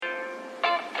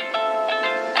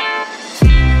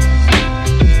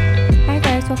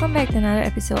Welcome back to another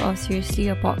episode of Seriously,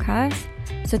 a podcast.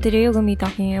 So today we're going to be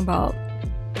talking about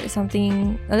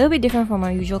something a little bit different from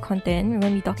our usual content. We're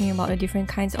going to be talking about the different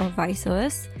kinds of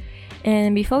vices.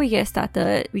 And before we get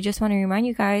started, we just want to remind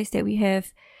you guys that we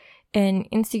have an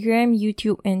Instagram,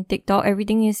 YouTube, and TikTok.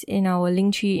 Everything is in our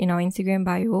link tree in our Instagram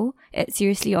bio at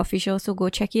Seriously Official. So go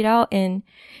check it out. And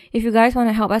if you guys want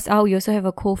to help us out, we also have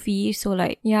a Ko-fi. So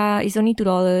it's only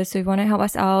 $2. So if you want to help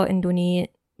us out and donate,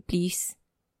 please.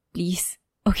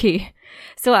 Okay.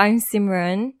 So I'm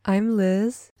Simran. I'm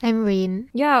Liz. I'm Rain.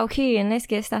 Yeah, okay. And let's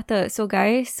get started. So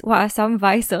guys, what are some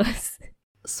vices?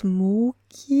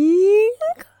 Smoking?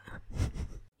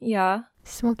 Yeah.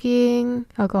 Smoking,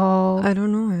 alcohol, I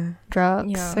don't know. drugs.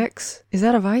 Yeah. Sex? Is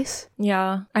that a vice?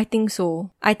 Yeah, I think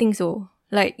so.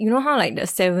 Like, you know how like the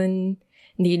 7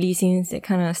 deadly sins, that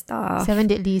kind of stuff. 7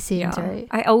 deadly sins, Yeah. right?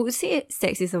 I would say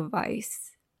sex is a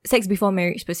vice. Sex before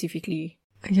marriage specifically.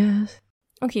 I guess.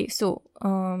 Okay, so,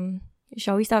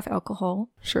 shall we start with alcohol?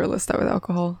 Sure, let's start with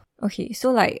alcohol. Okay, so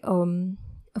like,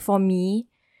 for me,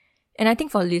 and I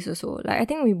think for Liz also, like, I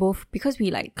think we both, because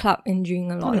we like club and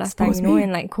drink a lot Don't last time, expose me.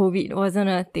 and like COVID wasn't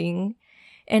a thing.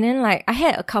 And then like, I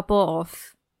had a couple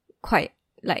of quite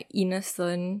like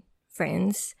innocent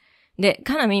friends that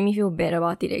kind of made me feel bad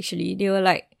about it actually. They were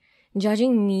like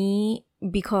judging me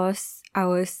because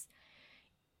I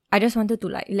just wanted to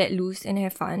like let loose and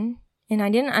have fun. And I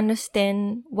didn't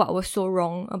understand what was so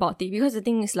wrong about it, because the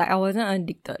thing is like, I wasn't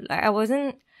addicted. Like, I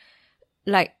wasn't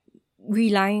like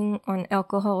relying on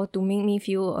alcohol to make me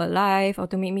feel alive or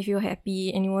to make me feel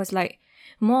happy. And it was like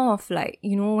more of like,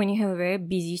 you know, when you have a very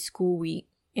busy school week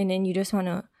and then you just want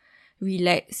to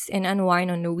relax and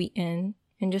unwind on the weekend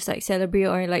and just like celebrate,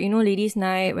 or like, you know, ladies'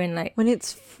 night when like When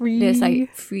it's free. there's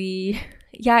like free.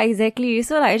 Yeah, exactly.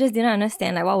 So like, I just didn't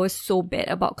understand like what was so bad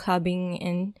about clubbing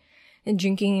and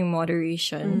drinking in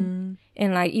moderation.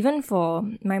 And like, even for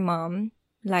my mom,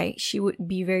 like, she would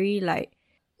be very like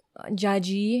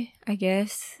judgy, I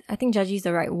guess. I think judgy is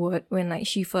the right word, when like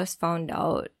she first found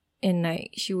out. And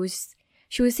like, she would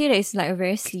say that it's like a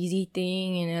very sleazy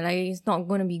thing and like it's not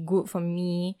going to be good for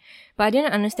me. But I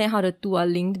didn't understand how the two are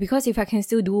linked, because if I can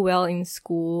still do well in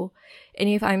school and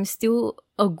if I'm still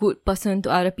a good person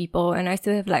to other people and I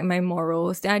still have like my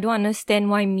morals, then I don't understand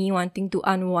why me wanting to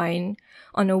unwind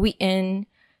on a weekend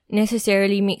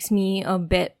necessarily makes me a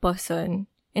bad person.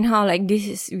 And how like this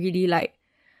is really like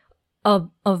a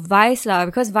vice lah,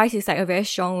 because vice is like a very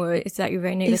strong word. It's like a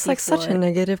very negative It's like such a word.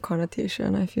 negative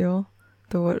connotation, I feel.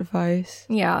 The word vice.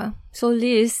 Yeah. So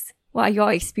Liz, what are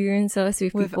your experiences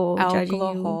with people judging you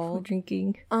alcohol? for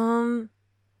drinking?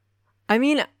 I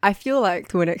mean, I feel like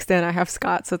to an extent I have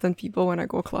scarred certain people when I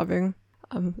go clubbing.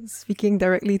 Speaking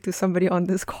directly to somebody on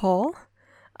this call.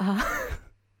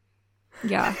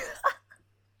 Yeah.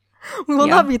 We will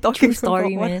Yeah, not be talking true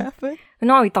story, about what man. happened.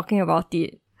 Now we're talking about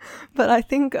it. But I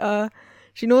think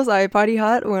she knows I party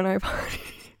hard when I party.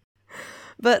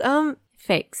 But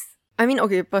Facts. I mean,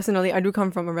 okay, personally, I do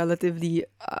come from a relatively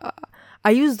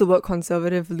I use the word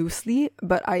conservative loosely,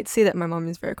 but I'd say that my mom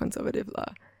is very conservative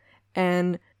lah.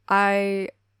 And I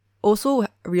also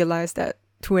realized that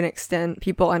to an extent,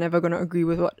 people are never going to agree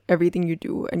with everything you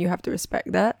do, and you have to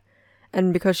respect that.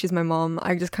 And because she's my mom,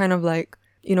 I just kind of like,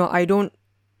 you know, I don't,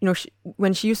 you know,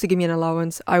 when she used to give me an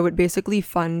allowance, I would basically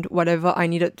fund whatever I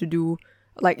needed to do.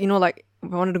 Like, you know, like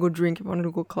if I wanted to go drink, if I wanted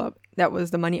to go club, that was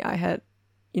the money I had,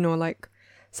 you know, like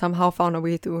somehow found a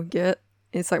way to get.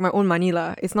 It's like my own money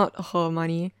lah. It's not her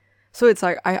money. So it's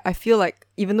like, I feel like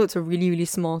even though it's a really, really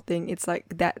small thing, it's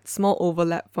like that small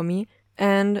overlap for me.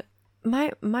 And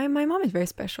my mom is very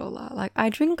special lah. Like, I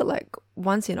drink like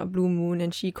once in a blue moon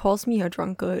and she calls me a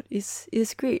drunkard.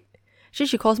 It's great.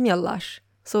 She calls me a lush.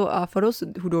 So for those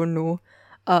who don't know,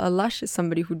 a lush is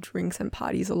somebody who drinks and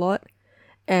parties a lot.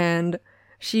 And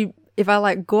if I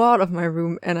like go out of my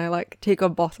room and I like take a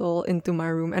bottle into my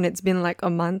room and it's been like a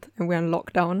month and we're in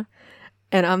lockdown,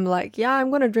 and I'm like, yeah, I'm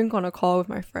gonna drink on a call with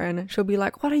my friend, she'll be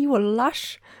like, what are you, a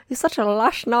lush? You're such a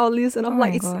lush now, Liz. And I'm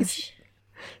like, it's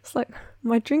like,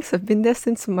 my drinks have been there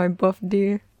since my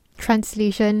birthday.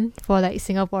 Translation for like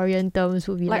Singaporean terms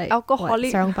would be Like like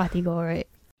alcoholic. Sarang party girl, right?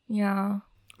 Yeah.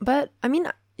 But I mean,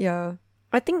 yeah,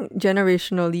 I think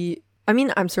generationally, I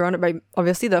mean, I'm surrounded by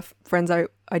obviously the friends I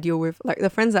deal with, like the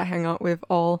friends I hang out with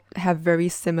all have very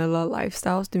similar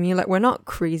lifestyles to me. Like, we're not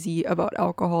crazy about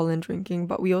alcohol and drinking,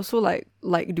 but we also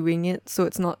like doing it, so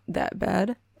it's not that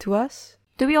bad to us.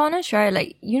 To be honest, right,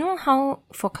 like, you know how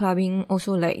for clubbing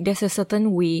also, like, there's a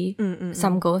certain way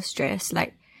some girls dress.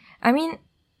 Like, I mean,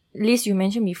 Liz, you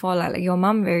mentioned before, like your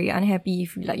mom very unhappy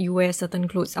if like you wear certain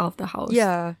clothes out of the house.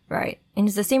 Yeah. Right? And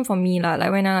it's the same for me,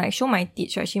 like when I like show my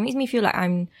tits, right, she makes me feel like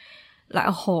I'm like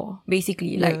a whore,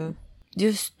 basically. Like, Yeah.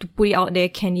 just to put it out there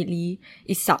candidly,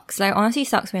 it sucks. Like, honestly, it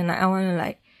sucks when like I want to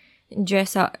like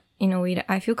dress up in a way that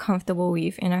I feel comfortable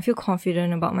with and I feel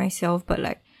confident about myself, but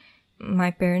like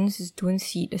my parents just don't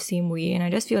see it the same way, and I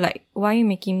just feel like, why are you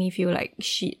making me feel like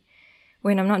shit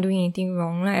when I'm not doing anything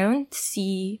wrong? Like, I don't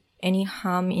see any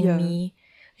harm in Yeah. me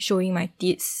showing my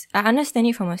tits. I understand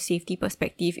it from a safety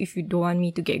perspective if you don't want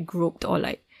me to get groped or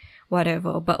like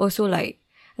whatever, but also like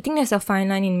I think there's a fine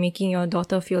line in making your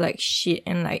daughter feel like shit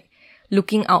and like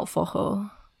looking out for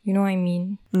her. You know what I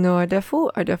mean? No, I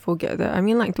defo get that. I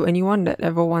mean, like, to anyone that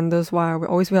ever wonders why I will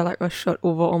always wear like a shirt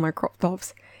over all my crop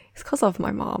tops, it's because of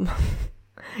my mom.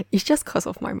 It's just because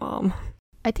of my mom.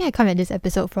 I think I come at this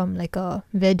episode from like a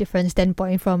very different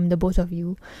standpoint from the both of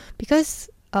you, because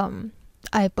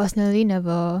I personally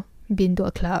never been to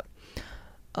a club,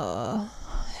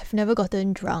 have never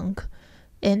gotten drunk,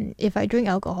 and if I drink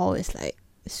alcohol, it's like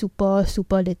super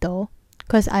little,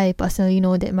 because I personally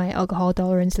know that my alcohol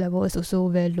tolerance level is also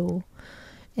very low.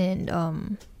 And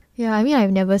yeah, I mean,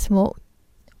 I've never smoked.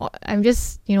 I'm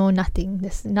just, nothing.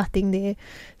 There's nothing there.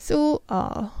 So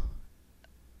a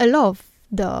lot of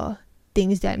the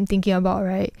things that I'm thinking about,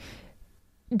 right,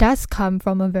 does come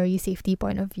from a very safety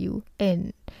point of view.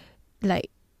 And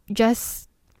like, just,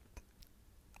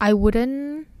 I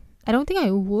don't think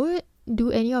I would do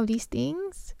any of these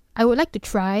things. I would like to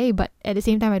try, but at the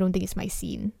same time, I don't think it's my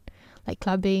scene. Like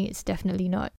clubbing, it's definitely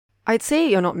not. I'd say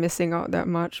you're not missing out that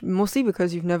much, mostly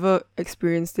because you've never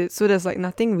experienced it. So there's like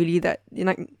nothing really that,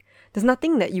 there's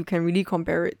nothing that you can really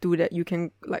compare it to that you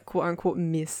can like quote unquote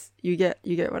miss. You get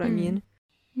what I mean?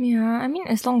 Yeah, I mean,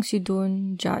 as long as you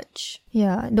don't judge.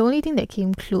 Yeah, the only thing that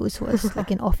came close was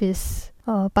like an office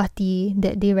party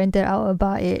that they rented out a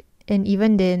bar at. And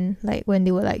even then, like when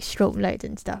they were like strobe lights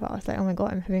and stuff, I was like, oh my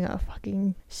god, I'm having a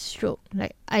fucking stroke.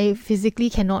 Like, I physically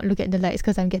cannot look at the lights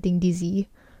because I'm getting dizzy.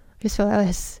 Just felt like I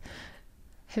was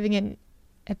having an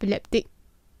epileptic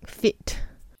fit.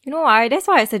 You know why? That's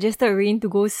why I suggested Rain to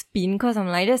go spin, because I'm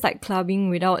like, just like clubbing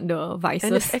without the vices.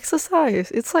 And it's exercise.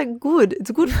 It's like good.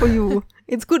 It's good for you.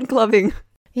 It's good clubbing.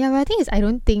 Yeah, but the thing is, I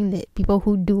don't think that people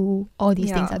who do all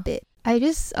these things Yeah. are bad. I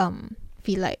just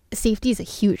feel like safety is a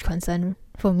huge concern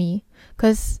for me,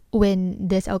 because when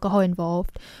there's alcohol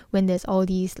involved, when there's all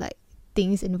these like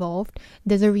things involved,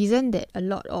 there's a reason that a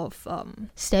lot of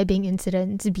stabbing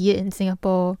incidents, be it in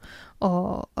Singapore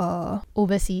or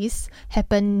overseas,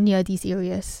 happen near these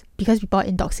areas, because people are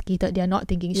intoxicated, they're not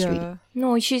thinking straight. Yeah.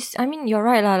 No, I mean, you're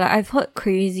right lah. Like, I've heard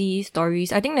crazy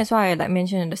stories. I think that's why I like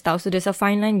mentioned at the start. So there's a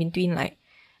fine line between like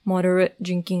moderate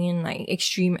drinking and like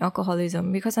extreme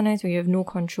alcoholism, because sometimes when you have no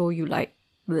control, you like,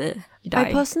 bleh, you die.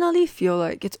 I personally feel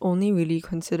like it's only really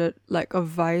considered like a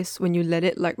vice when you let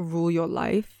it like rule your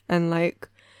life, and like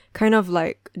kind of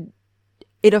like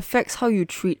it affects how you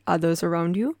treat others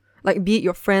around you. Like, be it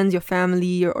your friends, your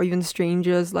family, or even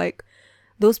strangers, like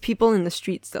those people in the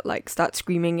streets that like start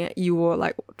screaming at you or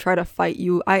like try to fight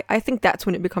you. I think that's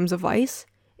when it becomes a vice,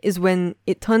 is when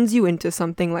it turns you into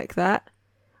something like that,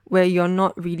 where you're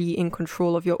not really in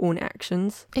control of your own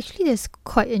actions. Actually, that's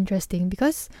quite interesting,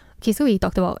 because okay, so we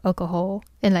talked about alcohol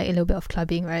and like a little bit of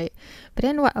clubbing, right? But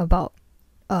then what about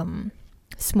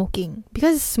smoking?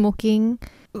 Because smoking,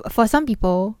 for some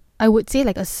people, I would say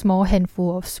like a small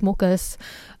handful of smokers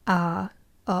are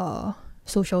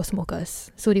social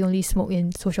smokers, so they only smoke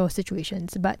in social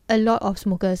situations. But a lot of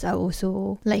smokers are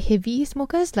also like heavy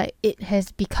smokers, like it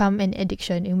has become an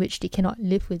addiction in which they cannot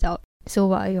live without. So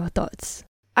what are your thoughts?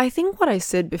 I think what I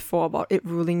said before about it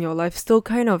ruling your life still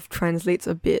kind of translates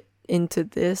a bit into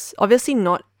this. Obviously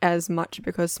not as much,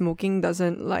 because smoking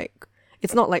doesn't like,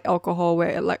 it's not like alcohol where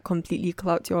it like completely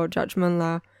clouds your judgment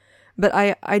lah. But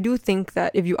I do think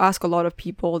that if you ask a lot of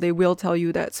people, they will tell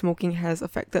you that smoking has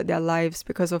affected their lives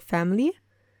because of family.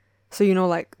 So,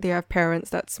 like they have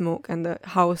parents that smoke and the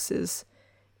house is,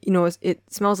 it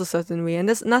smells a certain way, and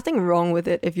there's nothing wrong with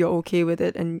it if you're okay with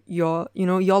it and y'all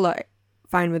are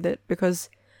fine with it, because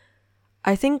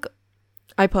I think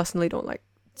I personally don't like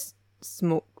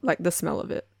smoke, like the smell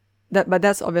of it. But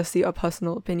that's obviously a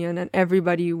personal opinion, and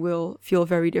everybody will feel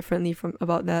very differently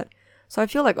about that. So I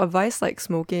feel like a vice like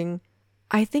smoking,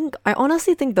 I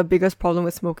honestly think the biggest problem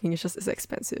with smoking is just it's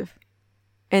expensive,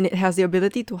 and it has the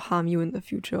ability to harm you in the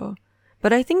future.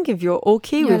 But I think if you're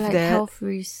okay with like that, health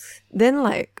risks. then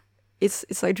like it's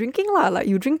like drinking lah. Like,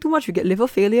 you drink too much, you get liver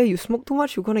failure. You smoke too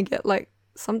much, you're gonna get like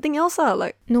something else lah.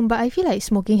 Like, No, but I feel like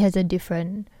smoking has a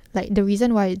different, like the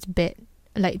reason why it's bad,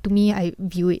 like to me, I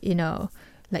view it in a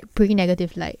like pretty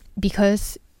negative light,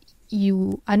 because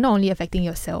you are not only affecting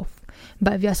yourself,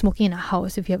 but if you're smoking in a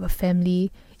house, if you have a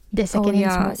family, That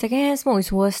secondhand smoke. Secondhand smoke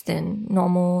is worse than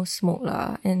normal smoke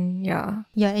lah. And yeah.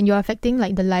 Yeah, and you're affecting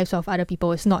like the lives of other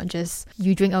people. It's not just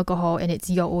you drink alcohol and it's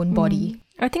your own body.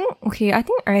 I think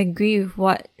I agree with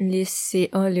what Liz said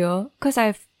earlier, because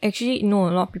I've actually know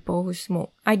a lot of people who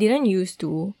smoke. I didn't used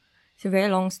to. It's a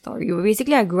very long story. But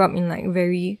basically, I grew up in like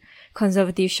very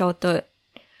conservative, sheltered,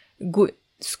 good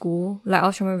school. Like I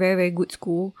was from a very, very good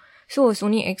school. So I was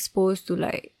only exposed to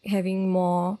like having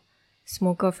more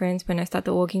smoker friends when I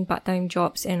started working part-time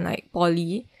jobs and like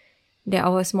poly, that I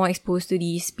was more exposed to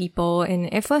these people.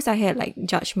 And at first I had like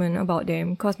judgment about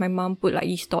them because my mom put like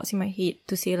these thoughts in my head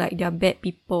to say like they're bad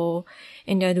people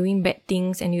and they're doing bad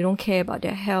things and you don't care about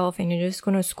their health and you're just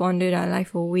gonna squander their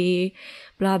life away,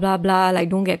 blah blah blah, like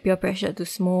don't get peer pressure to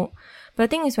smoke. But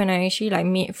the thing is, when I actually like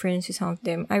made friends with some of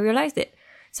them, I realized that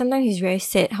sometimes it's very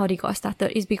sad how they got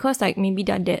started. It's because like maybe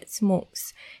their dad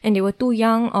smokes and they were too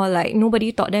young, or like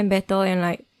nobody taught them better, and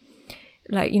like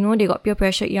you know, they got peer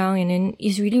pressured young, and then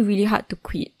it's really, really hard to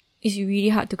quit. It's really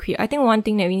hard to quit. I think one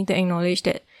thing that we need to acknowledge,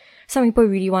 that some people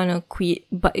really want to quit,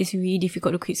 but it's really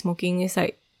difficult to quit smoking, is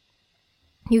like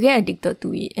you get addicted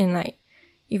to it. And like,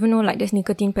 even though like there's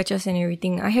nicotine patches and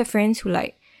everything, I have friends who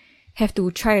like have to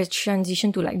try to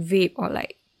transition to like vape, or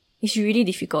like it's really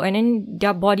difficult, and then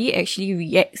their body actually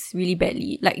reacts really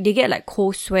badly. Like they get like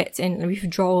cold sweats and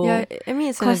withdrawal. Yeah, I mean,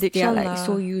 it's an addiction. They're like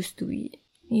so used to it.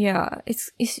 Yeah,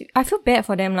 it's I feel bad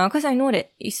for them now, because I know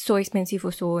that it's so expensive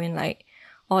also and like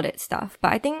all that stuff.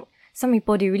 But I think some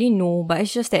people, they really know, but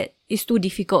it's just that it's too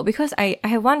difficult. Because I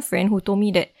have one friend who told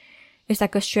me that it's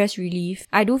like a stress relief.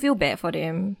 I do feel bad for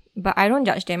them, but I don't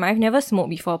judge them. I've never smoked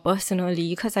before personally,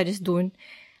 because I just don't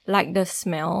like the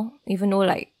smell. Even though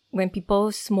like when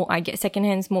people smoke, I get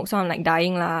secondhand smoke, so I'm like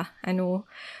dying lah, I know.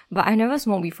 But I never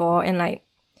smoked before, and like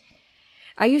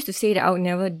I used to say that I would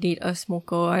never date a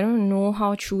smoker. I don't know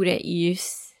how true that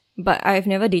is, but I've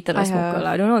never dated a smoker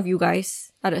lah. I don't know if you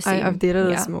guys are the same. I've dated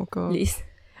a smoker. Please.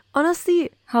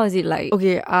 Honestly, how is it like?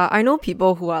 Okay, I know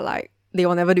people who are like, they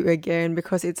will never do it again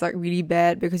because it's like really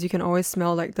bad, because you can always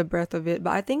smell like the breath of it.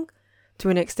 But I think to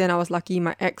an extent I was lucky.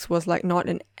 My ex was like not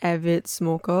an avid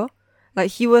smoker.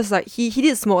 Like he was like, he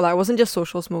did smoke. Like it wasn't just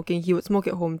social smoking. He would smoke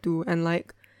at home too. And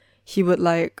like he would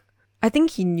like, I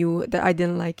think he knew that I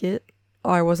didn't like it,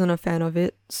 or I wasn't a fan of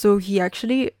it. So he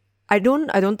actually, I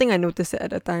don't think I noticed it at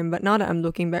the time, but now that I'm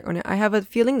looking back on it, I have a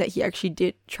feeling that he actually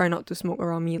did try not to smoke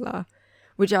around me lah,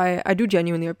 which I do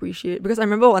genuinely appreciate. Because I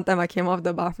remember one time I came out of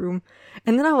the bathroom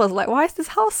and then I was like, why is this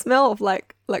house smell of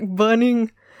like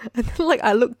burning? And then like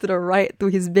I looked to the right to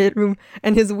his bedroom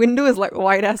and his window is like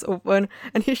wide ass open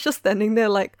and he's just standing there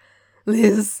like,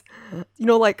 Liz, you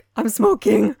know, like, I'm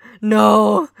smoking.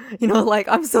 No, you know, like,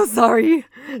 I'm so sorry.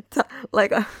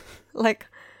 Like,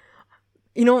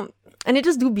 you know, and it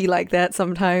just do be like that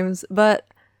sometimes. But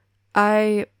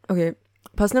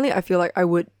personally, I feel like I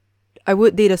would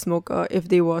date a smoker if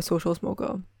they were a social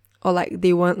smoker, or like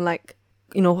they weren't like,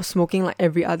 you know, smoking like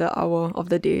every other hour of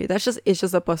the day. It's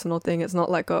just a personal thing. It's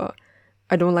not like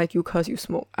I don't like you because you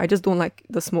smoke. I just don't like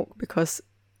the smoke because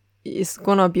it's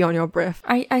gonna be on your breath.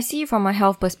 I see it from a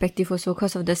health perspective also,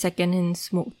 because of the secondhand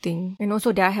smoke thing, and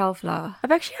also their health lah.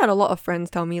 I've actually had a lot of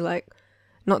friends tell me like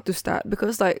not to start,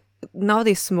 because like now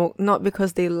they smoke not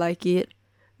because they like it,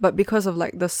 but because of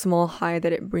like the small high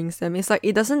that it brings them. It's like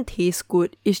it doesn't taste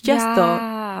good. It's just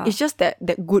it's just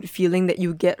that good feeling that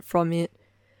you get from it.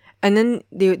 And then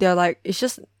they're like, it's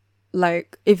just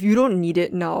like, if you don't need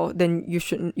it now, then you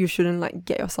shouldn't like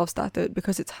get yourself started,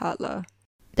 because it's hard lah.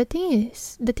 The thing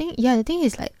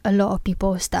is like a lot of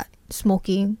people start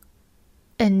smoking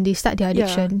and they start their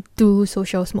addiction to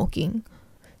social smoking.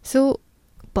 So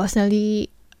personally,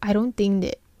 I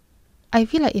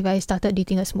feel like if I started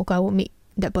dating a smoker, I would make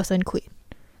that person quit,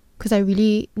 because I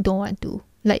really don't want to.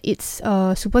 Like, it's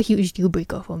a super huge deal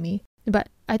breaker for me. But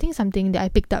I think something that I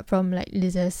picked up from like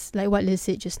Liz's, like what Liz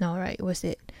said just now, right, was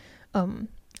that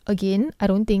again, I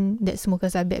don't think that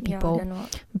smokers are bad people, they're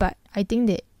not. but I think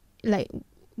that, like,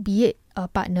 be it a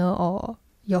partner or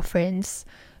your friends,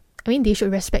 I mean, they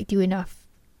should respect you enough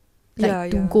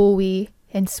to go away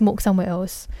and smoke somewhere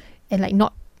else, and like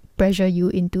not pressure you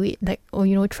into it, like, oh,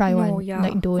 you know, try one,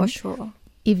 like, don't, for sure,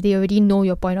 if they already know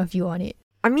your point of view on it.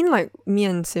 I mean, like, me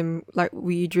and Sim, like,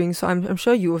 we drink, so I'm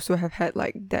sure you also have had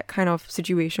like that kind of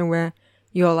situation where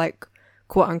your like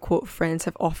quote unquote friends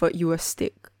have offered you a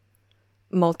stick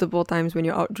multiple times when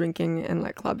you're out drinking and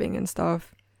like clubbing and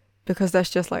stuff, because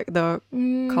that's just like the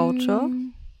culture.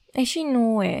 Actually,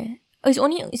 no It's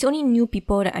only new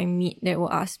people that I meet that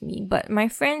will ask me. But my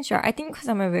friends, right, I think because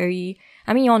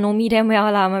y'all know me damn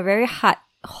well lah, I'm a very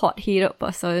hot-headed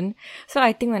person. So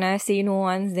I think when I say no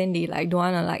once, then they like don't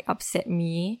wanna like upset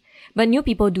me. But new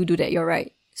people do that, you're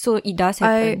right. So it does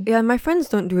happen. My friends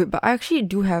don't do it, but I actually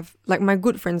do have, like, my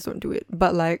good friends don't do it.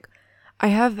 But, like, I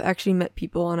have actually met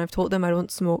people and I've told them I don't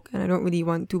smoke and I don't really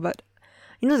want to, but,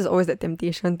 you know, there's always that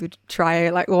temptation to try,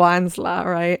 like, once lah,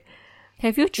 right?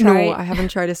 Have you tried? No, I haven't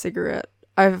tried a cigarette.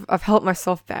 I've held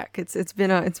myself back. It's been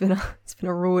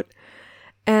a road.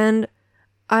 And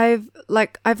I've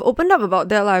opened up about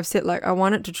that. I've said, like, I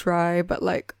wanted to try, but,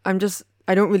 like, I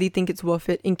don't really think it's worth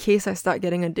it in case I start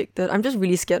getting addicted. I'm just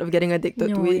really scared of getting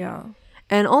addicted to it. Yeah.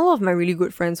 And all of my really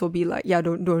good friends will be like, yeah,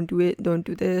 don't do it, don't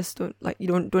do this, don't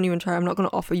even try. I'm not gonna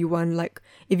offer you one. Like,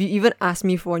 if you even ask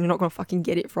me for one, you're not gonna fucking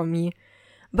get it from me.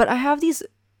 But I have these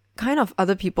kind of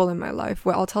other people in my life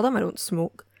where I'll tell them I don't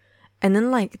smoke, and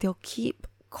then, like, they'll keep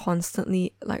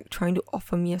constantly, like, trying to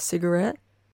offer me a cigarette.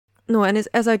 No, and it's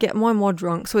as I get more and more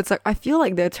drunk, so it's like I feel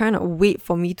like they're trying to wait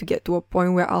for me to get to a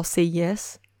point where I'll say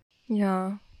yes.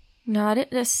 Yeah. Nah,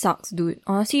 that sucks, dude.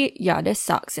 Honestly, yeah, that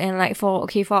sucks. And, like, for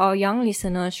our young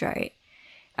listeners, right?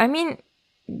 I mean,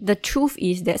 the truth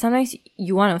is that sometimes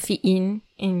you want to fit in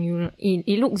and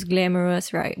it looks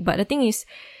glamorous, right? But the thing is,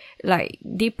 like,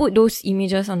 they put those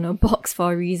images on the box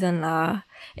for a reason lah.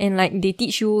 And, like, they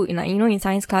teach you, like, you know, in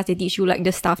science class, they teach you, like,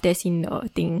 the stuff that's in the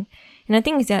thing. And the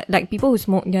thing is that, like, people who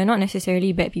smoke, they're not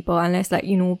necessarily bad people unless, like,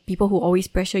 you know, people who always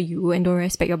pressure you and don't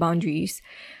respect your boundaries.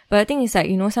 But the thing is, like,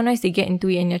 you know, sometimes they get into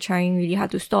it and they're trying really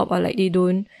hard to stop, or, like, they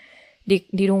don't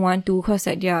want to because,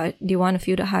 like, they want to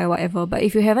feel the high or whatever. But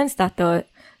if you haven't started,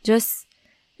 just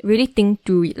really think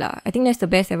through it lah. I think that's the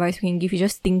best advice we can give you.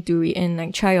 Just think through it and,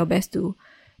 like, try your best to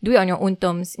do it on your own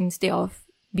terms instead of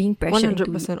being pressured 100%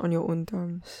 into it. on your own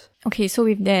terms. Okay, so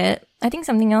with that, I think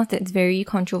something else that's very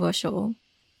controversial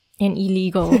and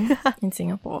illegal in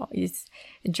Singapore is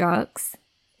drugs.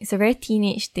 It's a very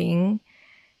teenage thing.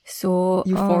 So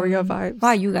Euphoria vibes. What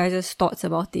are you guys' thoughts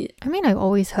about it? I mean, I've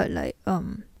always heard, like,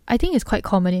 I think it's quite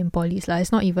common in polys, like,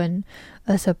 it's not even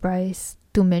a surprise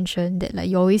to mention that, like,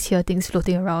 you always hear things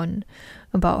floating around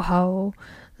about how,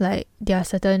 like, there are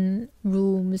certain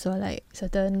rooms or, like,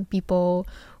 certain people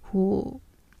who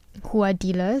are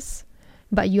dealers,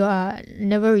 but you are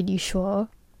never really sure.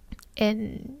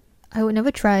 And I would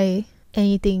never try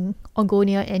anything or go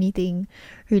near anything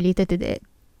related to that.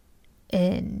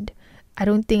 And I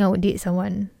don't think I would date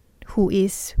someone who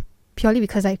is, purely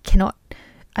because I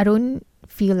don't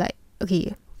feel like,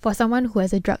 okay, for someone who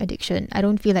has a drug addiction, I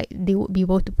don't feel like they would be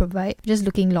able to provide, just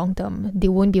looking long term, they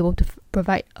won't be able to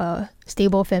provide a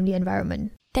stable family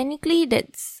environment. Technically,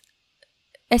 that's,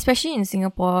 especially in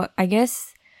Singapore, I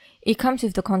guess it comes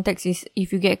with the context is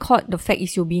if you get caught, the fact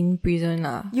is you'll be in prison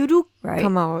lah. You do right?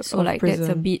 come out so of like prison.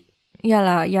 That's a bit,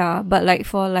 yeah. But like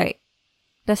for like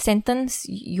the sentence,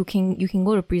 you can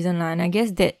go to prison lah. And I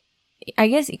guess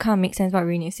it kind of makes sense what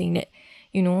Rain is saying, that,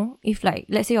 you know, if, like,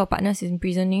 let's say your partner is in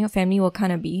prison, then your family will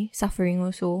kind of be suffering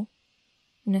also,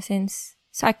 in a sense.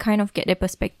 So I kind of get that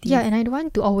perspective. Yeah, and I don't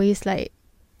want to always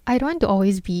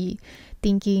be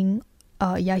thinking,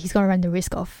 he's gonna run the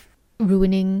risk of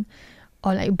ruining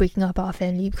or, like, breaking up our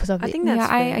family because of it. I think that's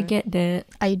fair. I get that.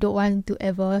 I don't want to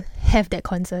ever have that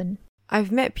concern. I've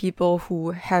met people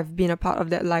who have been a part of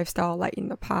that lifestyle, like, in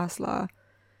the past lah.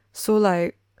 So,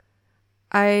 like,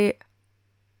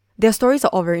 their stories are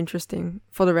all very interesting,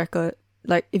 for the record.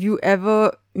 Like, if you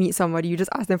ever meet somebody, you just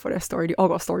ask them for their story. They all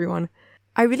got story one.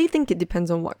 I really think it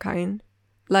depends on what kind.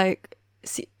 Like,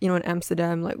 see, you know, in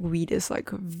Amsterdam, like, weed is,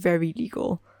 like, very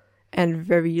legal and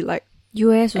very, like,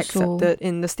 US also accepted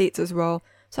in the States as well.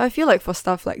 So I feel like for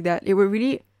stuff like that, it would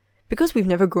really, because we've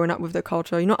never grown up with the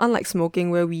culture, you know, unlike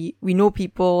smoking where we know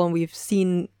people and we've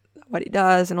seen what it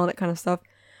does and all that kind of stuff,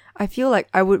 I feel like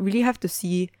I would really have to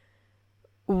see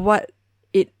what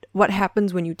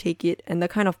happens when you take it and the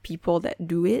kind of people that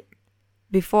do it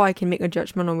before I can make a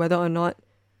judgment on whether or not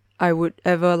I would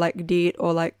ever, like, date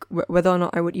or, like, whether or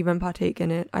not I would even partake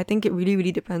in it. I think it really,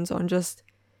 really depends on just,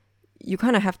 you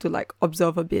kind of have to, like,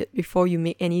 observe a bit before you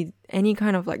make any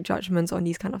kind of, like, judgments on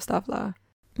these kind of stuff lah.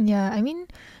 Yeah, I mean,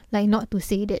 like, not to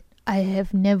say that I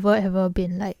have never ever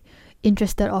been, like,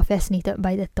 interested or fascinated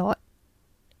by the thought,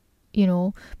 you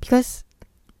know, because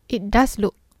it does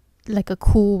look like a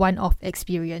cool one-off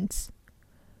experience,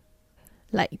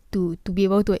 like to be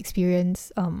able to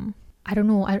experience I don't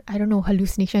know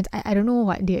hallucinations. I don't know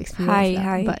what they experience,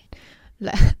 Hi. but,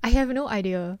 like, I have no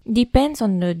idea. Depends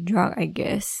on the drug, I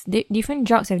guess. Different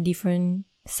drugs have different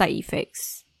side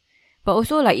effects, but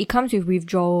also, like, it comes with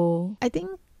withdrawal. I think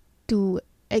to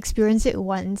experience it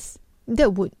once,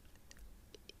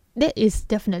 that is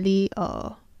definitely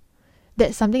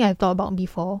that's something I've thought about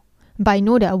before, but I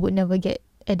know that I would never get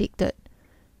addicted.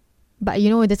 But, you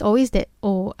know, there's always that,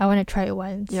 I want to try it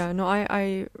once. Yeah, no,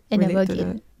 I and relate never to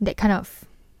again. that. that kind of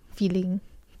feeling.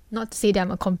 Not to say that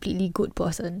I'm a completely good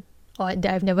person or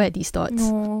that I've never had these thoughts.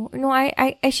 No,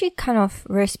 I actually kind of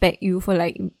respect you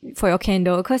for your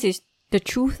candor, because it's the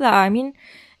truth lah. I mean,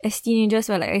 as teenagers,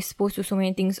 we're like exposed to so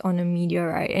many things on the media,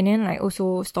 right? And then like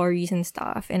also stories and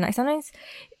stuff, and like sometimes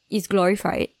it's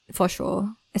glorified for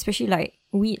sure, especially like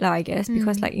weed lah, I guess,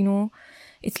 because like, you know,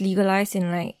 it's legalized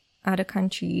in like other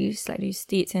countries like the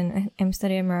States and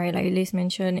Amsterdam, right? Like Liz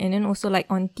mentioned. And then also like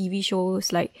on TV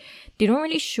shows, like they don't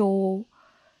really show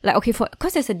like, okay,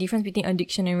 because there's a difference between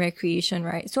addiction and recreation,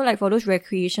 right? So like for those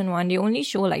recreation one, they only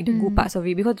show like the good parts of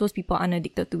it because those people aren't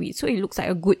addicted to it. So it looks like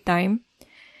a good time.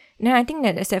 Then I think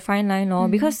that there's that fine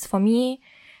line, because for me,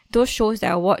 those shows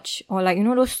that I watch, or like, you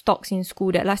know, those talks in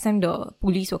school that last time the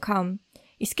police will come,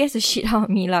 it scares the shit out of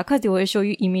me lah, because they will show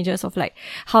you images of like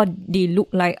how they look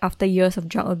like after years of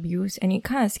drug abuse, and it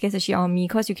kind of scares the shit out of me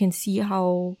because you can see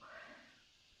how,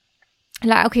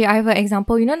 like, okay, I have an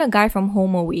example. You know the guy from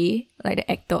Home Away, like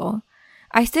the actor?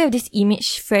 I still have this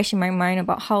image fresh in my mind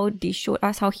about how they showed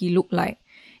us how he looked like.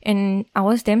 And I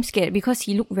was damn scared because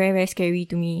he looked very, very scary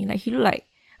to me. Like, he looked like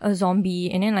a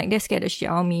zombie, and then like that scared the shit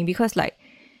out of me because like,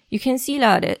 you can see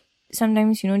lah that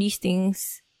sometimes, you know, these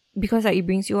things, because like it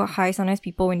brings you a high, sometimes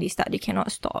people when they start, they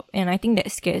cannot stop. And I think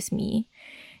that scares me.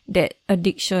 That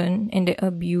addiction and that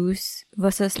abuse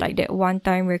versus like that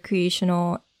one-time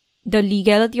recreational, the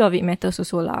legality of it matters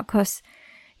also lah, cause,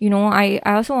 you know, I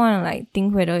also want to like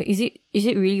think whether is it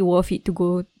really worth it to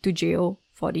go to jail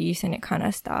for this and that kind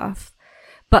of stuff.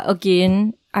 But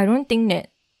again, I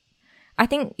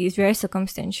think it's very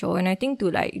circumstantial, and I think to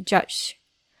like judge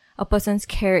a person's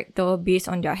character based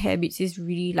on their habits is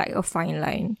really like a fine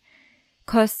line,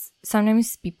 cause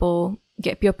sometimes people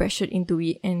get peer pressured into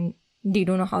it and they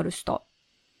don't know how to stop.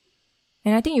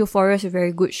 And I think Euphoria is a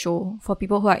very good show for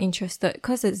people who are interested,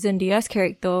 because Zendaya's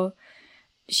character,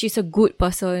 she's a good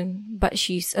person, but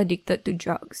she's addicted to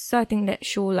drugs. So I think that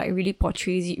show like really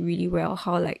portrays it really well,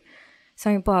 how like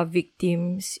some people are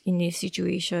victims in this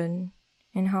situation,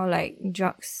 and how like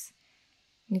drugs,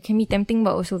 it can be tempting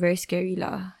but also very scary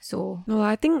lah. So no,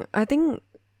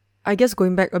 I guess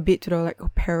going back a bit to the like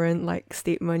parent like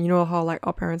statement, you know, how like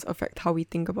our parents affect how we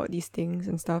think about these things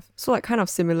and stuff. So like kind of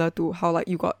similar to how like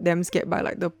you got them scared by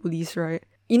like the police, right?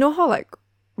 You know how like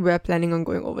we're planning on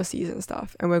going overseas and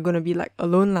stuff, and we're gonna be like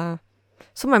alone lah.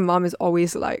 So my mom is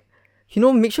always like, you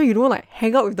know, make sure you don't like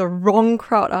hang out with the wrong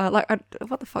crowd.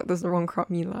 What the fuck does the wrong crowd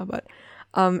mean lah? But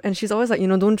and she's always like, you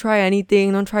know, don't try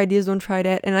anything, don't try this, don't try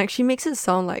that, and like she makes it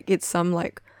sound like it's some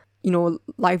like, you know,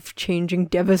 life-changing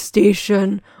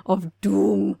devastation of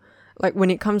doom, like when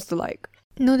it comes to like.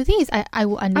 No, the thing is, I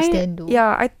will understand though.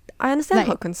 Yeah, I understand like,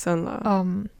 her concern lah.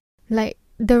 Like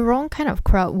the wrong kind of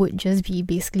crowd would just be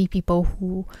basically people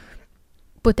who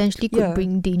potentially could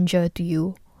bring danger to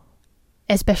you,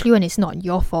 especially when it's not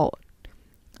your fault.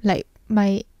 Like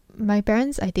my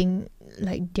parents, I think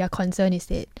like their concern is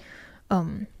that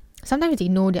sometimes they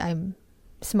know that I'm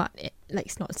smart, like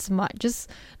it's not smart, just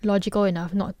logical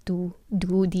enough not to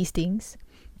do these things,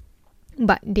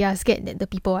 but they are scared that the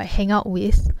people I hang out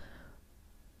with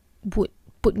would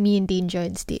put me in danger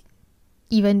instead,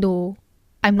 even though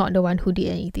I'm not the one who did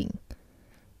anything.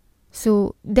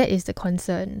 So that is the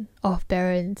concern of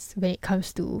parents when it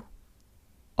comes to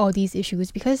all these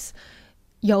issues, because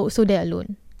you're also there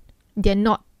alone. They're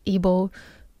not able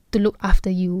to look after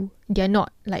you. They're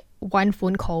not like one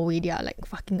phone call away, they are like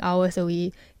fucking hours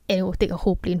away, and it will take a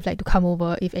whole plane flight to come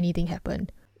over if anything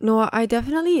happened. No, I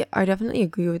definitely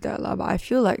agree with that lah, but I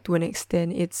feel like to an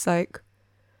extent it's like,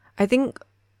 I think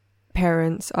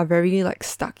parents are very like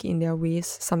stuck in their ways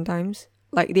sometimes.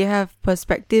 Like they have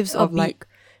perspectives of like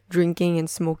drinking and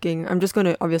smoking. I'm just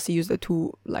gonna obviously use the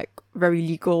two like very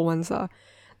legal ones lah.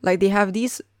 Like they have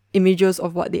these images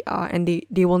of what they are, and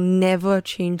they will never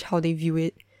change how they view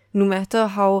it, no matter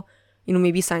how, you know,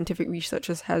 maybe scientific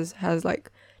researchers has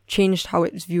like changed how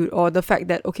it's viewed, or the fact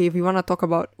that, okay, if we want to talk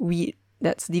about weed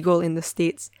that's legal in the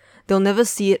States, they'll never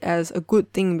see it as a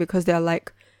good thing because they're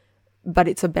like, but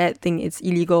it's a bad thing, it's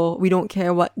illegal, we don't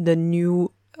care what the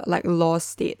new like laws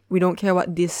state, we don't care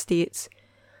what this states.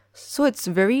 So it's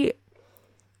very,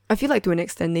 I feel like to an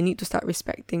extent they need to start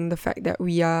respecting the fact that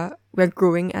we're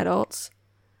growing adults,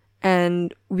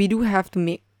 and we do have to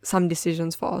make some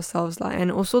decisions for ourselves lah,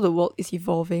 and also the world is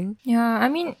evolving. Yeah, I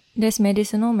mean, there's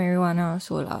medicinal marijuana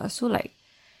also lah. So like,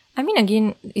 I mean,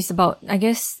 again, it's about, I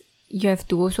guess you have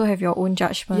to also have your own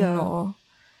judgment, or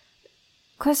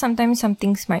because sometimes some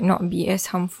things might not be as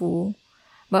harmful,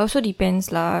 but also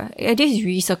depends lah. This is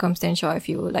really circumstantial, I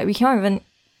feel. Like we cannot even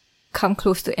come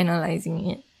close to analysing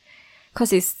it,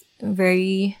 because it's a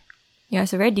very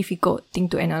difficult thing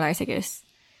to analyse, I guess.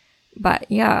 But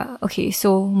yeah, okay,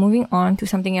 so moving on to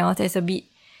something else that's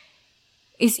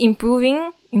it's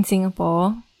improving in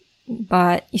Singapore,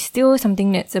 but it's still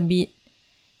something that's a bit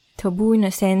taboo in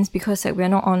a sense because like we're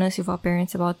not honest with our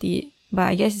parents about it. But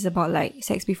I guess it's about like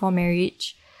sex before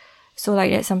marriage. So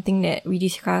like that's something that we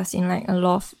discuss in like a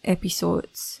lot of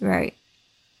episodes, right?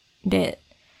 That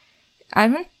I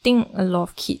don't think a lot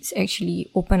of kids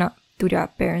actually open up to their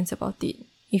parents about it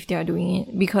if they are doing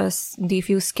it because they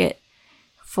feel scared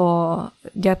for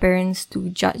their parents to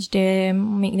judge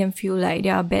them, make them feel like they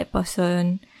are a bad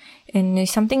person. And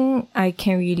it's something I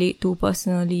can relate to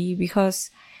personally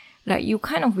because like you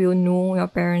kind of will know your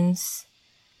parents'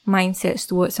 mindsets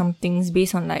towards some things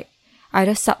based on like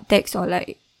either subtext or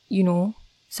like, you know,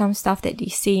 some stuff that they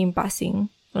say in passing.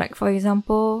 Like for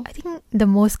example, I think the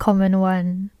most common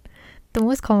one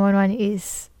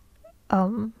is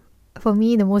for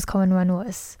me the most common one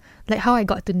was like how I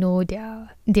got to know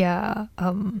their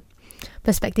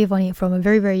perspective on it from a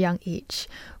very, very young age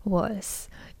was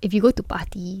if you go to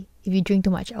party, if you drink too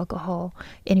much alcohol,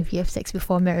 and if you have sex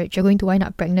before marriage, you're going to wind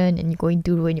up pregnant and you're going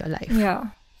to ruin your life.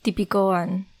 Yeah, typical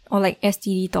one. Or like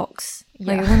STD talks.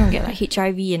 Like you're gonna get like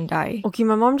HIV and die. Okay,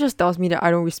 my mom just tells me that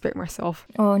I don't respect myself.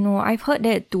 Oh no, I've heard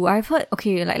that too.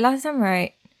 Okay, like last time,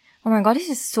 right? Oh my god, this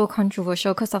is so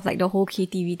controversial because of like the whole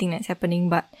KTV thing that's happening.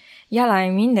 But yeah, I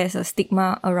mean, there's a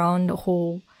stigma around the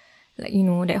whole, like, you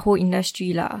know, that whole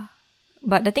industry lah.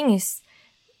 But the thing is,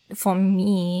 for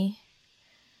me,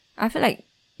 I feel like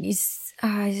it's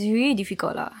really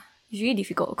difficult lah. It's really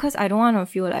difficult because I don't want to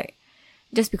feel like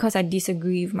just because I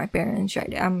disagree with my parents, right,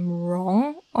 that I'm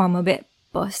wrong or I'm a bad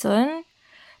person.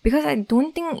 Because I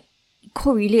don't think it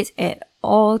correlates at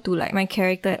all to like my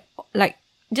character. Like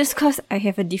just because I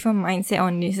have a different mindset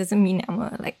on this doesn't mean I'm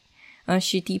a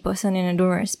shitty person and I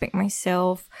don't respect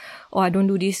myself or I don't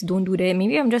do this, don't do that.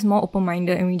 Maybe I'm just more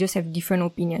open-minded and we just have different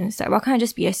opinions. Like why can't I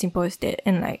just be as simple as that?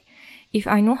 And like if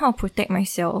I know how to protect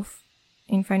myself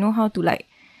and if I know how to like,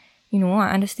 you know,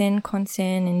 I understand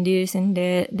consent and this and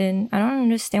that, then I don't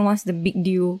understand what's the big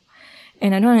deal.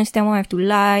 And I don't understand why I have to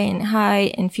lie and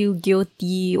hide and feel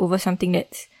guilty over something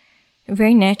that's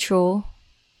very natural.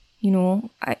 You know,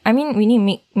 I mean, we need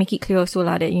to make it clear also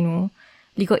lah that, you know,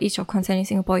 legal age of consent in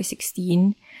Singapore is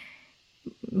 16.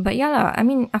 But yeah lah, I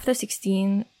mean, after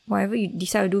 16, whatever you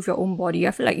decide to do with your own body,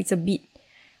 I feel like it's a bit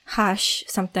harsh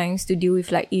sometimes to deal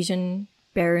with like Asian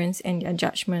parents and their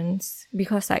judgments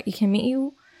because like it can make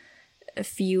you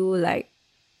feel like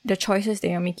the choices that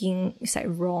you're making is like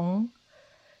wrong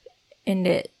and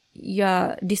that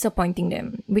you're disappointing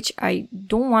them, which I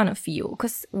don't want to feel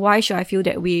because why should I feel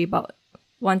that way about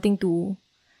wanting to,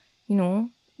 you know,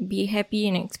 be happy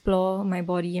and explore my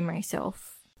body and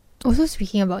myself. Also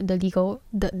speaking about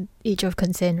the age of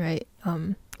consent, right?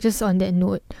 Just on that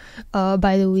note,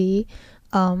 by the way,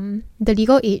 the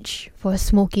legal age for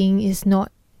smoking is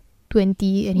not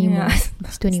 20 anymore. Yeah,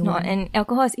 it's 21. It's not, and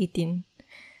alcohol is 18.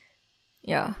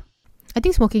 Yeah. I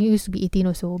think smoking used to be 18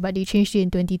 also, but they changed it in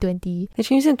 2020. They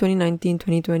changed it in 2019,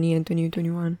 2020 and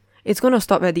 2021. It's going to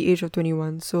stop at the age of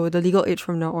 21. So the legal age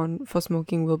from now on for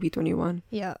smoking will be 21.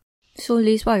 Yeah. So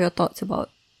Liz, what are your thoughts about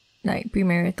like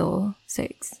premarital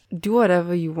sex? Do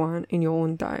whatever you want in your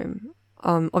own time.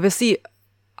 Obviously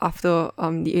after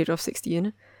the age of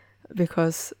 16,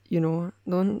 because, you know,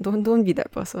 don't be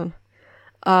that person.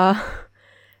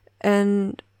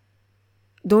 And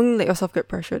don't let yourself get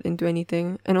pressured into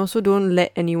anything, and also don't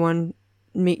let anyone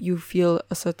make you feel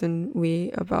a certain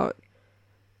way about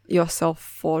yourself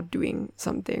for doing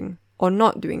something or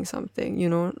not doing something, you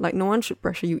know, like no one should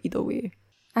pressure you either way.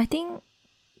 I think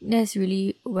that's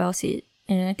really well said.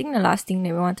 And I think the last thing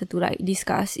that we wanted to like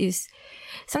discuss is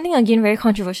something again very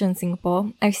controversial in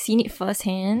Singapore. I've seen it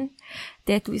firsthand.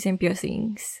 Tattoos and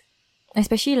piercings.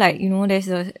 Especially like, you know, there's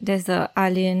the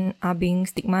alien abing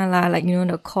stigma lah, like, you know,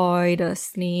 the koi, the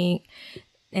snake,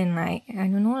 and like,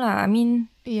 I don't know lah. I mean,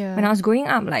 yeah, when I was growing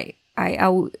up, like, I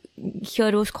would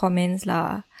hear those comments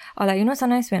lah. Or like, you know,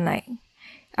 sometimes when like,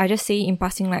 I just say in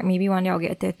passing, like, maybe one day I'll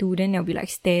get a tattoo, then there'll be like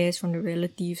stares from the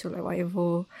relatives or like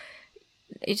whatever.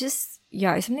 It just,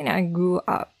 yeah, it's something that I grew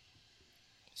up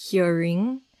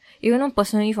hearing. Even though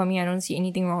personally for me, I don't see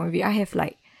anything wrong with it. I have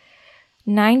like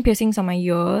 9 piercings on my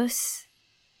ears.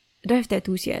 I don't have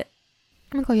tattoos yet.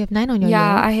 Oh my god, you have 9 on your ears?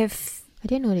 Yeah, I have. I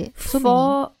didn't know that. So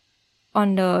 4 many.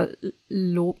 on the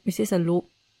lobe. It says a lobe.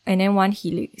 And then 1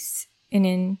 helix. And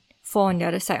then 4 on the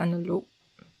other side on the lobe.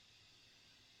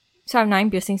 So I have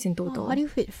 9 piercings in total. Oh, how do you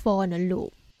fit 4 on a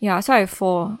lobe? Yeah, so I have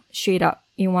 4 straight up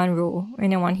in 1 row.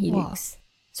 And then 1 helix. Wow.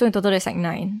 So in total there's like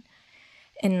 9.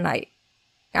 And like,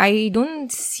 I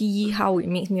don't see how it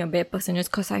makes me a bad person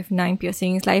just because I have 9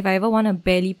 piercings. Like, if I ever want a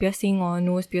belly piercing or a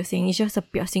nose piercing, it's just a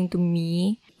piercing to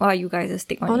me. Or are you guys a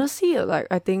stick on it? Honestly, like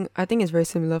I think it's very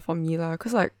similar for me lah.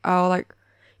 Cause like I'll like,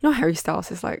 you know, Harry Styles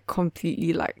is like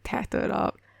completely like tattered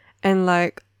up, and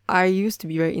like I used to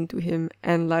be very into him,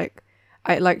 and like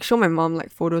I like show my mom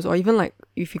like photos, or even like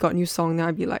if he got new song, then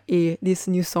I'd be like, hey, this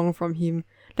new song from him.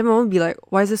 Then my mom would be like,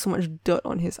 why is there so much dirt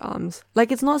on his arms?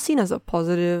 Like, it's not seen as a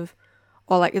positive,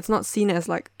 or like it's not seen as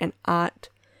like an art.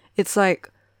 It's like,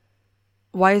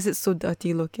 why is it so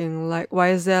dirty looking? Like, why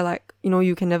is there like, you know,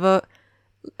 you can never.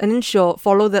 And then she'll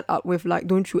follow that up with like,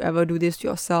 don't you ever do this to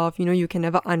yourself? You know, you can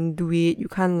never undo it. You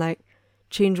can't like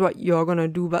change what you're gonna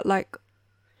do. But like,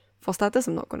 for starters,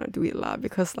 I'm not gonna do it lah,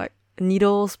 because like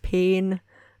needles, pain,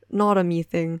 not a me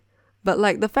thing. But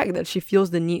like the fact that she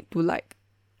feels the need to like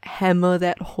hammer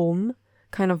that home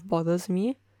kind of bothers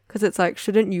me, because it's like,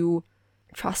 shouldn't you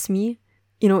trust me,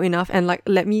 you know, enough, and like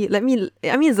let me I mean,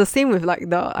 it's the same with like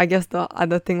the, I guess the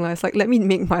other thing like, it's like, let me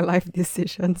make my life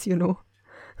decisions, you know.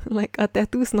 Like, a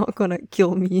tattoo's not gonna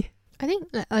kill me. I think,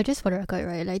 like, just for the record,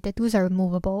 right, like, tattoos are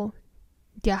removable.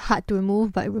 They're hard to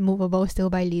remove, but removable still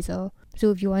by laser.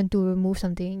 So if you want to remove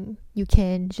something, you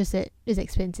can. Just that it's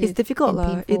expensive. It's difficult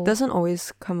lah. It doesn't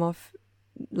always come off.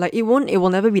 Like, it will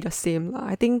never be the same lah.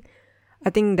 I think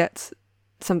that's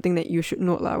something that you should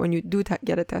note lah. When you do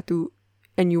get a tattoo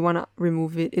and you wanna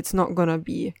remove it, it's not gonna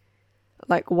be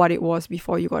like what it was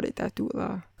before you got it tattooed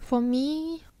lah. For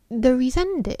me, the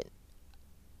reason that,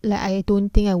 like, I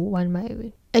don't think I would want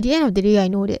my... At the end of the day, I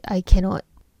know that I cannot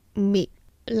make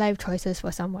life choices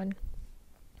for someone.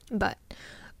 But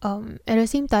at the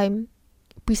same time,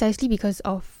 precisely because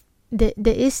of... there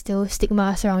is still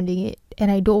stigma surrounding it, and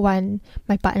I don't want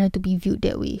my partner to be viewed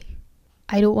that way.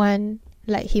 I don't want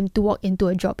like him to walk into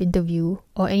a job interview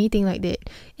or anything like that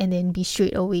and then be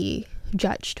straight away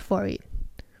judged for it.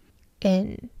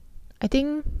 And I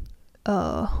think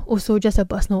also just a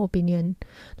personal opinion,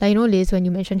 like, you know, Liz, when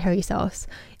you mentioned Harry Styles,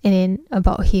 and then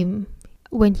about him,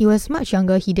 when he was much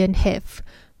younger, he didn't have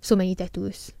so many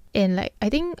tattoos, and like, I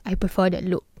think I prefer that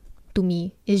look. To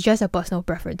me, it's just a personal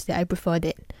preference that I prefer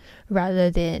that rather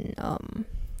than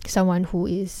someone who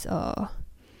is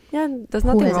yeah, there's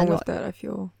nothing wrong with that, I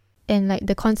feel. And like,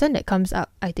 the concern that comes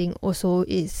up, I think, also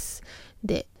is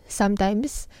that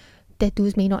sometimes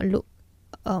tattoos may not look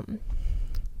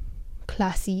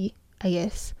classy, I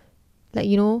guess. Like,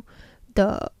 you know,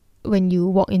 when you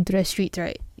walk into the streets,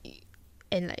 right,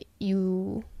 and like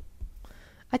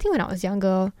I think when I was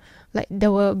younger, like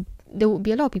there would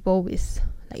be a lot of people with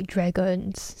like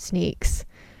dragons, snakes,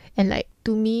 and like,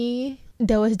 to me,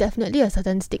 there was definitely a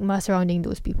certain stigma surrounding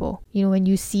those people. You know, when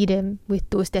you see them with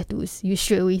those tattoos, you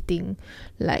straight away think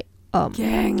like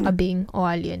Gang. Abing or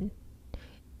Alien.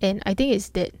 And I think it's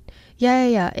that,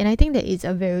 yeah, and I think that it's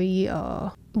a very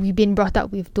we've been brought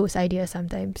up with those ideas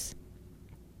sometimes.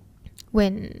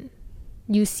 When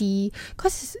you see,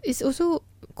 because it's also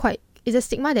it's a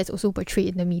stigma that's also portrayed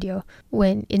in the media.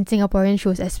 When in Singaporean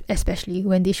shows, especially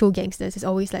when they show gangsters, it's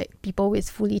always like people with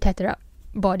fully tatted up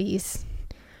bodies,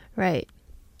 right?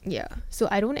 Yeah. So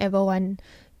I don't ever want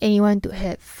anyone to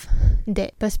have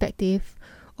that perspective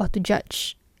or to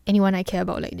judge anyone I care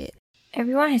about like that.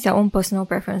 Everyone has their own personal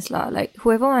preference lah. Like,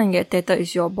 whoever want to get tatted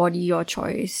is your body, your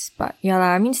choice. But yeah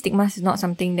lah, I mean, stigma is not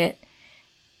something that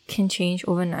can change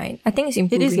overnight. I think it's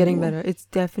improving. It is getting better. It's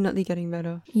definitely getting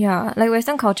better. Yeah, like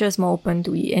Western culture is more open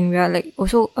to it, and we are like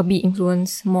also a bit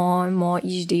influenced more and more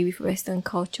each day with Western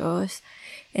cultures.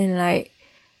 And like,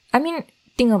 I mean,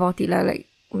 think about it like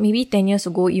maybe 10 years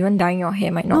ago, even dyeing your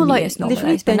hair might not be as literally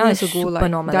normalized. 10 but now years it's ago, super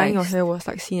like normalized. dyeing your hair was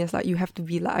like seen as like, you have to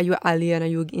be like, are you an alien? Are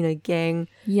you in a gang?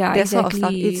 Yeah, that exactly.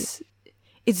 sort of stuff.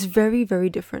 It's very, very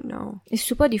different now. It's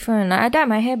super different. Like, I dyed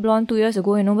my hair blonde 2 years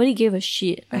ago and nobody gave a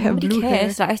shit. I have nobody blue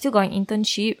cares. hair. Like, I still got an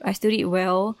internship. I still did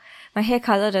well. My hair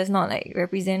color does not like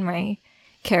represent my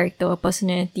character,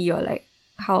 personality, or like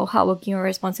how hardworking or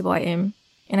responsible I am.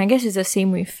 And I guess it's the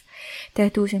same with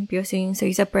tattoos and piercings. So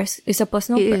it's a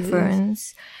personal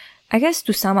preference. I guess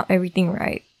to sum up everything,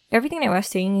 right? Everything that we're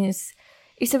saying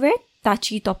it's a very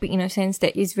touchy topic in a sense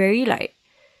that is very like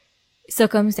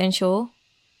circumstantial.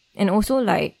 And also,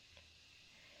 like,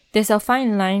 there's a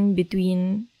fine line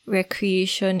between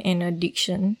recreation and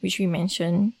addiction, which we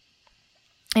mentioned,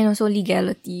 and also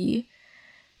legality.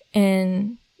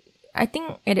 And I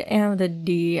think at the end of the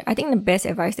day, I think the best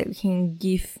advice that we can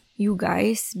give you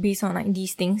guys based on like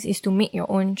these things is to make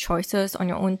your own choices on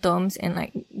your own terms and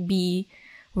like be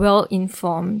well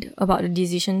informed about the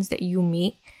decisions that you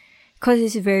make, because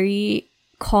it's very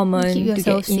common to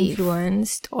get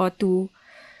influenced or to,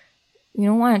 you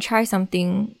know, want to try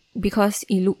something because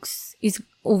it's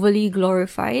overly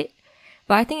glorified.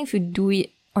 But I think if you do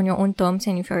it on your own terms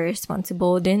and if you're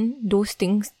responsible, then those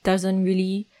things doesn't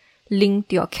really link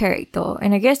to your character.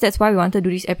 And I guess that's why we wanted to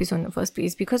do this episode in the first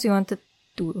place, because we wanted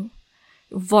to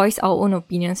voice our own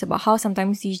opinions about how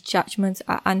sometimes these judgments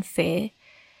are unfair,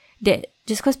 that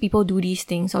just because people do these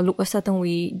things or look a certain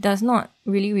way does not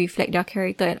really reflect their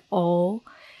character at all.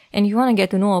 And if you want to get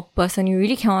to know a person, you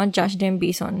really cannot judge them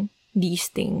based on these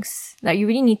things. Like, you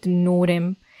really need to know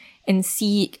them and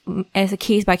see it as a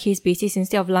case-by-case basis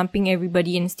instead of lumping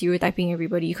everybody and stereotyping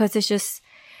everybody, because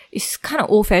it's kind of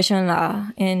old-fashioned lah.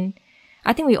 And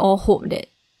I think we all hope that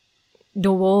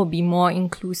the world will be more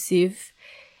inclusive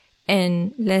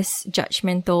and less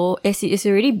judgmental, as it is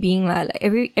already being lah.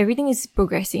 Like everything is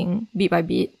progressing bit by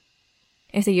bit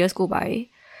as the years go by.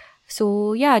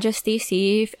 So yeah, just stay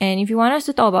safe. And if you want us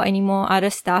to talk about any more other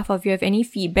stuff, or if you have any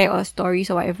feedback or stories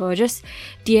or whatever, just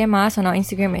DM us on our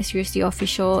Instagram at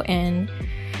SeriouslyOfficial. And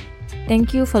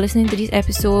thank you for listening to this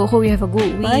episode. Hope you have a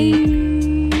good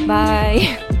week. Bye.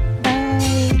 Bye.